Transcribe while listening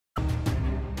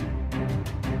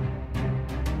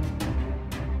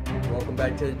Welcome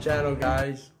back to the channel,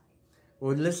 guys.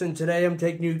 Well, listen, today I'm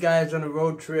taking you guys on a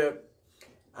road trip.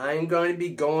 I'm going to be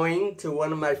going to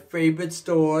one of my favorite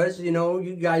stores. You know,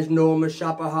 you guys know I'm a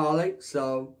shopaholic,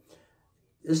 so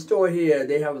this store here,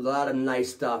 they have a lot of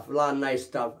nice stuff, a lot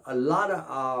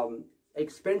of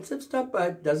expensive stuff,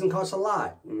 but doesn't cost a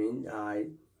lot. I mean, I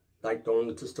like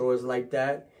going to stores like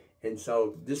that, and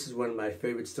so this is one of my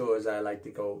favorite stores I like to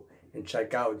go and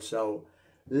check out. So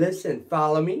listen,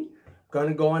 follow me.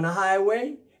 Gonna go on the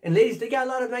highway, and ladies, they got a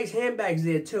lot of nice handbags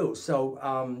there too. So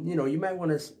you know, you might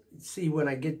want to see when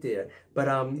I get there. But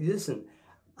listen,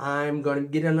 I'm gonna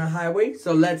get on the highway,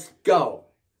 so let's go.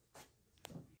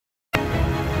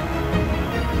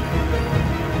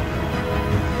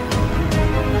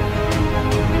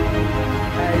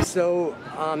 Alright, so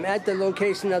at the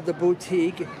location of the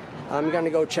boutique. I'm gonna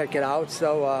go check it out.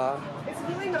 So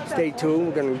stay tuned.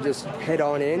 We're gonna just head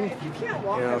on in, and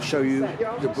I'll show you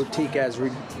the boutique as we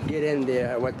get in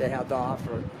there, what they have to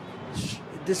offer.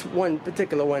 This one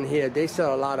particular one here, they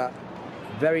sell a lot of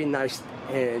very nice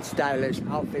and stylish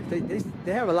outfits.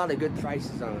 They have a lot of good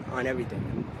prices on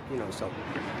everything, you know. So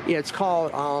yeah, it's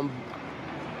called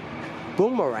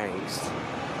Boomerangs.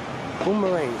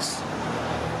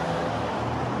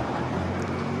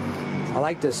 I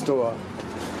like this store.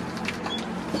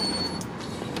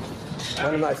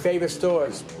 One of my favorite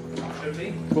stores.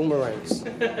 Boomerangs.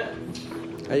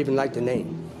 I even like the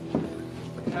name.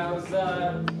 How's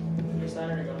your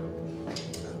Saturday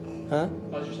going? Huh?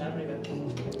 How's your Saturday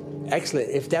going? Excellent.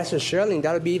 If that's a shearling,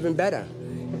 that'll be even better.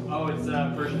 Oh, it's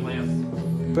Persian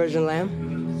lambs. Persian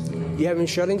lamb? You have any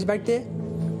shearlings back there?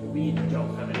 We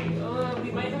don't have any.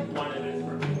 We might have one in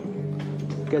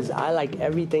it. Because I like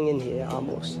everything in here,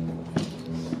 almost.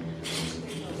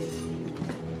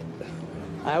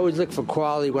 I always look for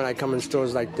quality when I come in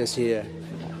stores like this here.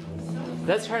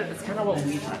 That's kind of what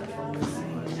we try to focus.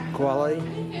 Quality?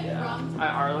 Yeah.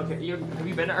 Have you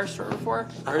been to our store before?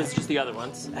 Or is it just the other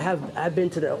ones? I've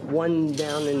been to the one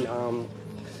down in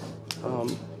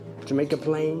Jamaica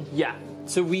Plain. Yeah.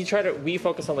 So we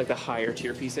focus on like the higher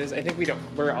tier pieces. I think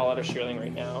we're all out of shearling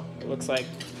right now, it looks like.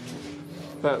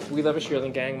 But we love a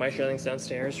shearling gang. My shearling's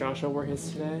downstairs. Joshua wore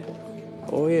his today.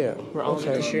 Oh yeah. We're all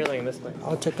okay. Shearling in this place.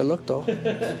 I'll take a look though.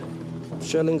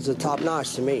 Shearlings are top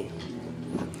notch to me.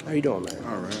 How you doing, man?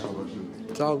 All right, how about you?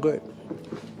 It's all good.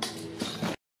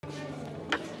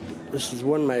 This is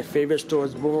one of my favorite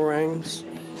stores, Boomerangs,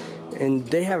 and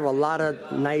they have a lot of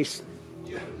nice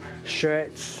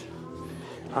shirts.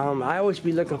 I always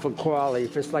be looking for quality.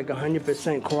 If it's like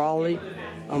 100% quality,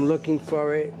 I'm looking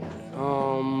for it.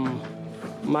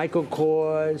 Michael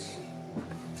Kors.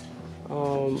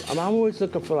 I'm always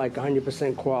looking for like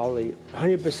 100% quality,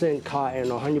 100% cotton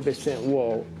or 100%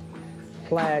 wool.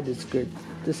 Plaid is good.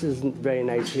 This isn't very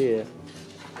nice here.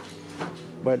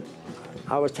 But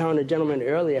I was telling the gentleman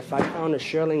earlier, if I found a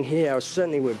shearling here, I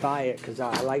certainly would buy it because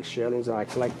I like shearlings and I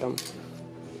collect them.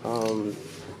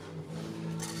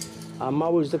 I'm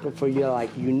always looking for your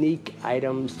like unique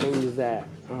items, things that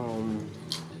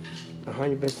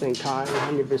 100% cotton,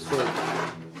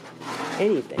 100%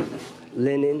 anything,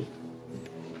 linen.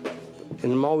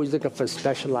 And I'm always looking for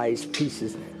specialized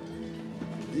pieces.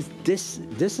 This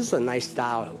is a nice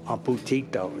style of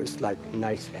boutique though. It's like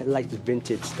nice. I like the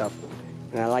vintage stuff.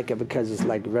 And I like it because it's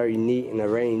like very neat and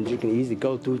arranged. You can easily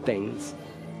go through things,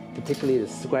 particularly the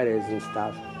sweaters and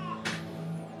stuff.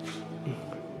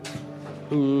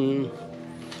 And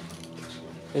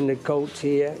the coats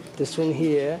here. This one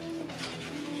here.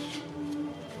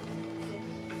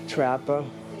 Trapper.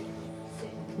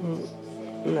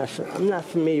 I'm not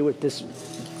familiar with this.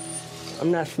 I'm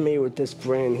not familiar with this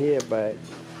brand here, but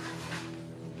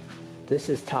this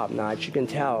is top notch. You can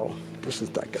tell this is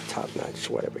like a top notch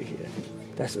sweater right here.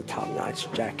 That's a top notch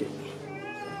jacket.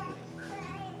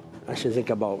 I should think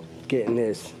about getting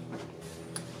this.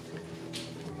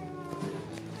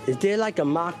 Is there like a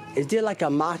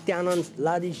markdown on a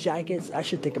lot of these jackets? I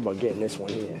should think about getting this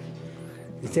one here.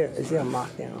 Is there a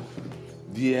markdown?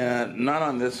 Yeah, not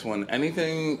on this one.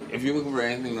 Anything, if you're looking for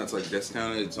anything that's like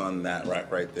discounted, it's on that rack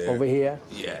right there. Over here?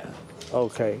 Yeah.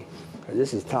 Okay.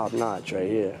 This is top notch right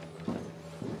here.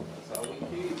 So we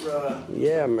keep,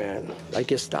 yeah, man. Like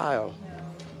your style.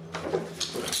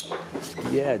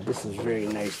 Yeah, this is very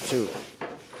nice too.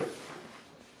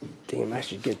 Damn, I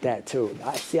should get that too.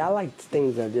 I like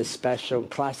things that are just special,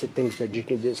 classic things that you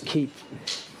can just keep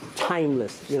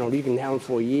timeless. You know, you can have them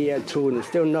for a year or two and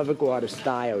still never go out of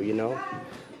style, you know.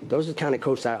 Those are the kind of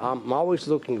coats I'm always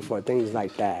looking for, things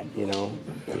like that, you know.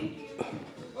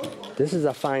 This is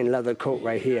a fine leather coat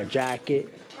right here, jacket.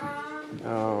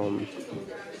 I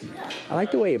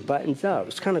like the way it buttons up.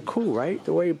 It's kind of cool, right?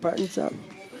 The way it buttons up.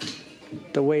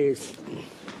 the way it's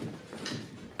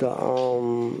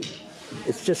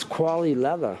just quality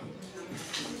leather.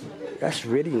 That's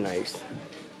really nice,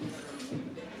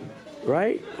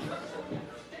 right?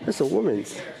 That's a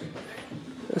woman's.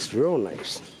 That's real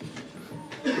nice.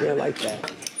 Yeah, I like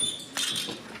that.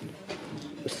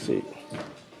 Let's see.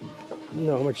 You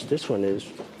know how much this one is.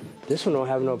 This one don't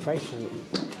have no price on it.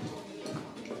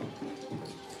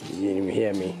 You didn't even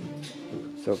hear me.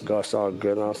 So it's all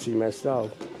good, and I'll see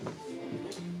myself.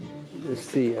 Let's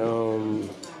see,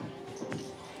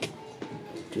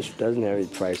 just doesn't have any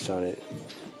price on it.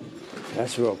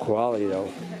 That's real quality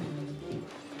though.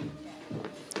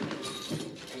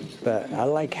 But I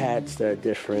like hats that are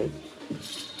different.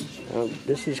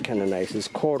 This is kind of nice. It's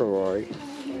corduroy.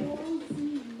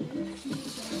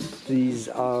 These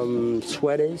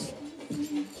sweaters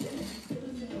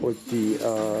with the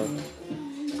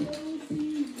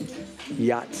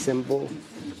yacht symbol.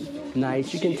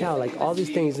 Nice. You can tell, like, all these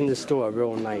things in the store are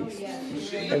real nice.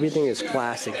 Everything is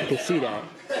classic. You can see that.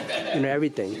 You know,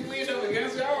 everything.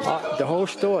 The whole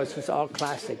store is just all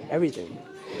classic. Everything.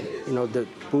 You know, the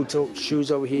boots,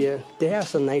 shoes over here. They have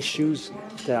some nice shoes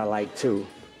that I like too.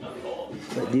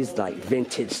 But these like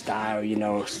vintage style, you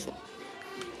know.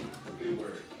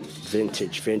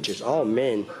 Vintage. All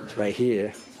men right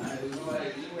here.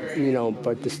 You know,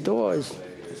 but the store is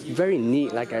very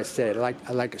neat, like I said. I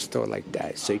like a store like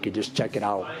that, so you can just check it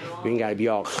out. You ain't gotta be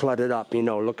all cluttered up, you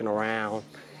know, looking around.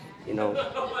 You know,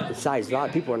 besides, a lot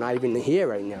of people are not even here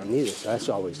right now, neither, so that's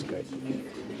always good.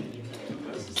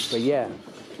 But yeah,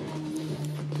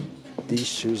 these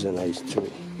shoes are nice too.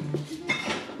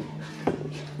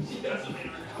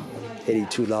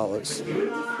 $82.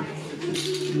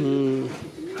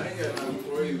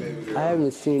 I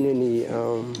haven't seen any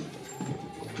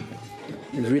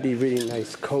really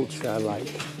nice coats that I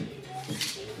like.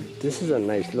 This is a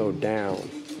nice little down.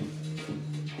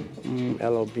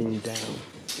 LO bean down.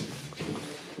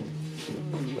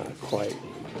 Not quite.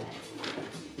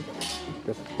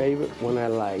 The favorite one I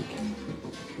like.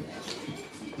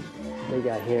 They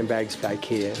got handbags back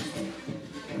here.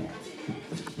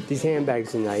 These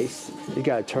handbags are nice. You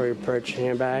got a Tory Perch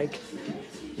handbag.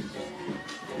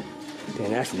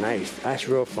 Damn, that's nice. That's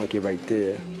real funky right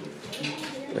there.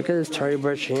 Look at this Tory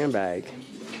Burch handbag.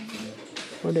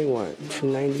 What do they want?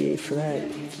 $298 for that?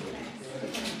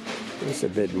 That's a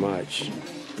bit much.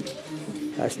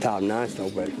 That's top notch though,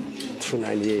 but $298.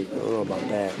 I don't know about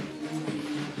that.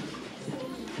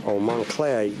 Oh,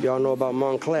 Montclair. Y'all know about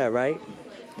Montclair, right?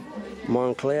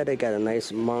 Montclair, they got a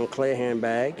nice Montclair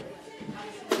handbag.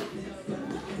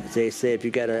 They say if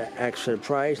you got an extra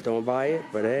price, don't buy it.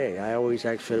 But hey, I always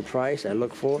ask for the price. I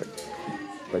look for it.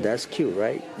 But that's cute,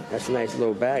 right? That's a nice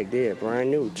little bag there,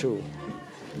 brand new too.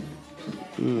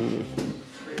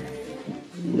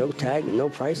 No tag, no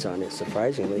price on it,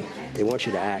 surprisingly. They want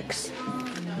you to ask.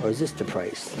 Or is this the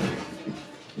price?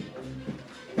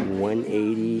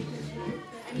 $180.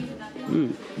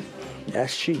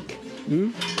 That's chic.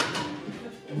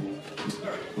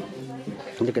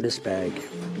 Look at this bag.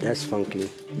 That's funky.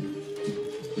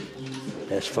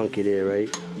 That's funky there, right?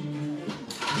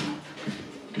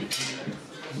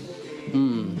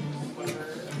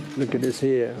 Look at this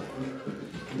here.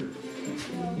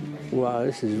 Wow,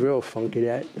 this is real funky.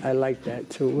 That I like that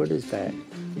too. What is that?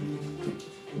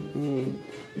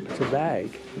 It's a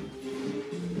bag.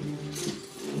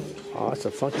 Oh, it's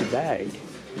a funky bag.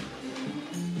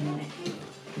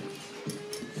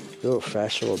 Real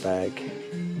fashionable bag.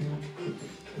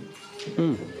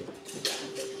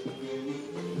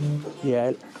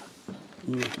 Yeah.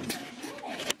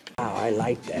 Wow, I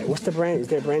like that. What's the brand? Is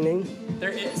there a brand name? There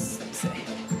is. Let me see.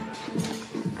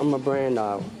 I'm a brand.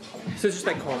 So it's just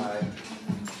like comb.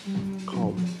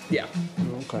 Comb. Yeah.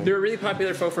 Okay. They're a really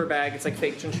popular faux fur bag. It's like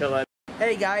fake chinchilla.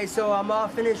 Hey guys, so I'm all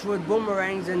finished with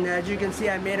boomerangs, and as you can see,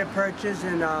 I made a purchase,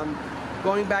 and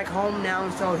going back home now.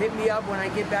 So hit me up when I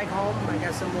get back home. I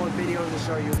got some more videos to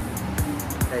show you.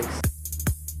 Thanks.